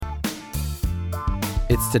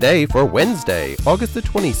It's today for Wednesday, August the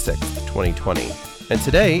 26th, 2020. And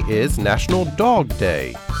today is National Dog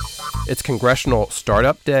Day. It's Congressional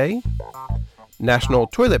Startup Day, National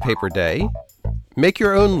Toilet Paper Day, Make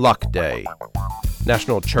Your Own Luck Day,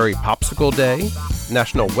 National Cherry Popsicle Day,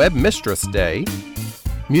 National Web Mistress Day,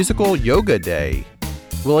 Musical Yoga Day,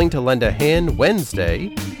 Willing to Lend a Hand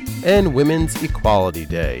Wednesday, and Women's Equality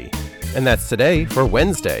Day. And that's today for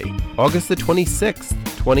Wednesday, August the 26th,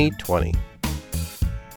 2020.